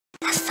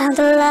found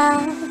a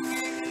love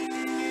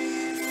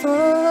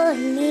for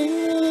me.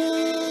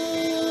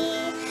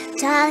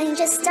 Darling,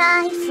 just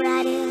dive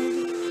right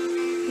in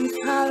and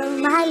follow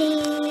my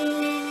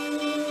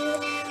lead.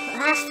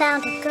 I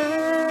found a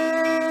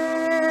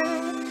girl,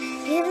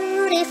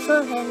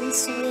 beautiful and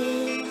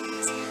sweet.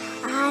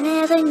 I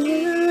never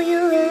knew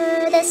you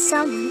were the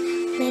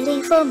someone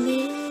waiting for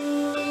me.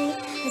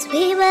 As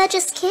we were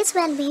just kids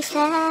when we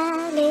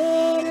fell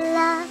in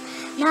love,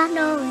 not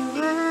knowing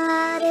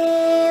what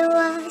it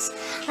was.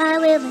 I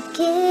will not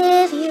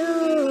give you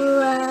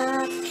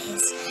up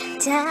this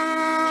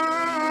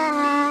time.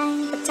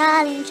 But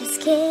darling,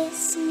 just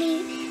kiss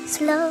me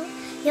slow.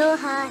 Your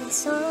heart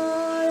is all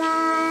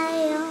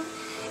I own,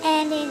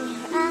 and in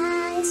your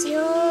eyes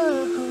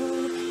you're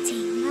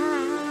holding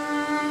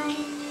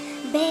mine.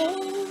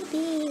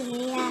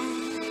 Baby,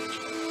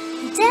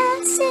 I'm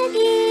dancing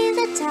in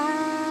the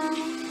dark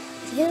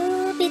with you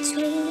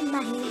between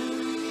my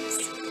arms,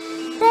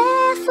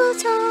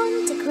 barefoot on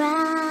the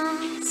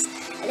grass,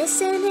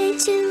 listening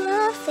to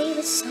our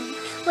favorite song.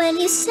 When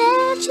you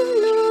said you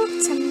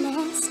looked a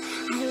mess,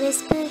 I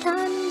whispered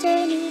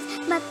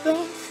underneath my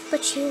breath,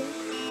 but you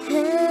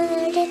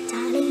heard it.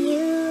 Darling,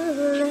 you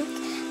look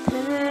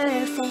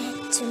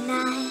perfect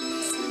tonight.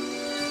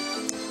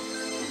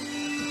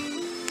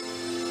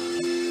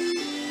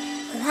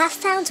 Well, I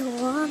found a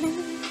woman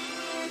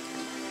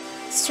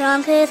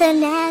stronger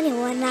than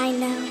anyone I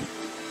know.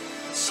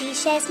 She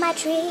shares my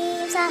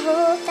dreams. I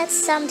hope that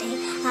someday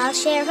I'll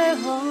share her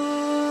home.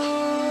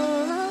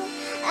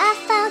 I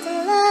found a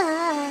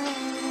love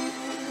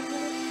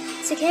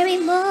to carry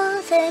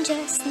more than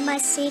just my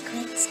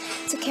secrets,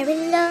 to carry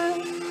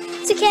love,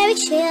 to carry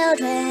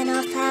children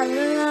of our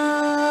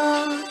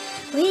own.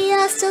 We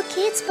are still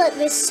kids, but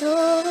we're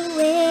so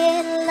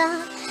in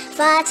love,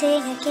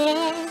 fighting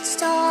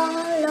against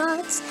all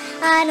odds.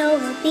 I know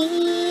we'll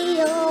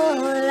be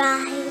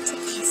alright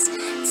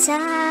this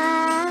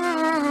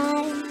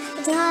time.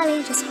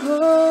 Darling, just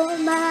hold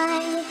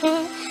my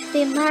hand.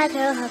 Be my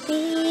girl, I'll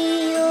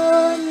be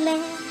your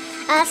man.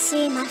 I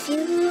see my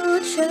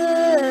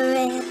future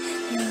in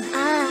your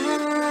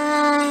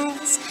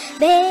eyes.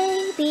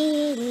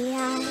 Baby,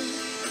 I'm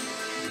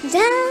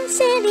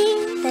dancing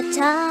in the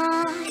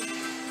dark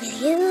with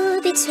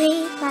you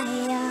between my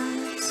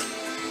arms,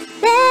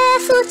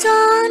 barefoot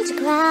on the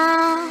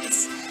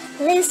grass,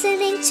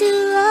 listening to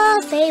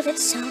our favorite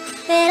song.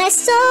 When I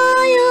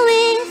saw you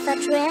with a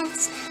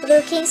dress,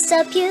 looking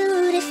so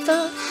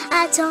beautiful,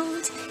 I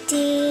don't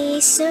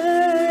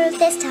deserve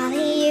this.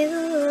 Darling, you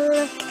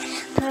look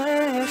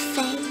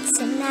perfect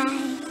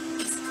tonight.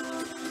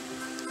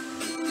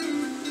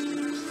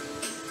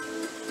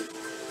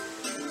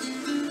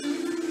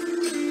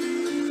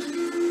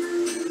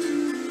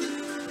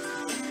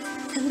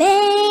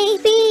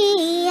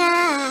 Baby,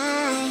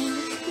 I'm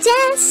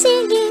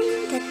dancing in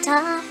the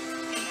dark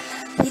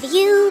with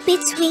you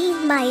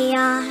between my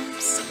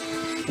arms,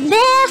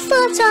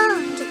 barefoot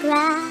on the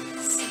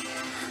grass,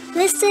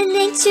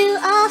 listening to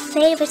our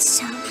favorite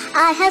song.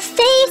 I have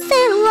faith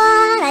in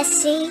what I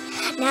see.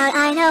 Now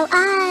I know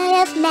I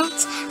have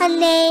met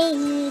an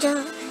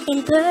angel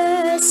in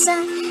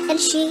person, and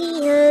she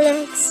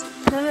looks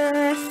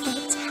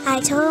perfect. I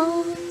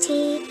don't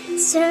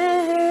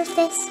deserve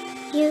this.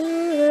 You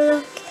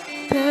look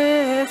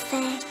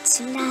perfect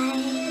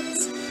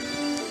tonight.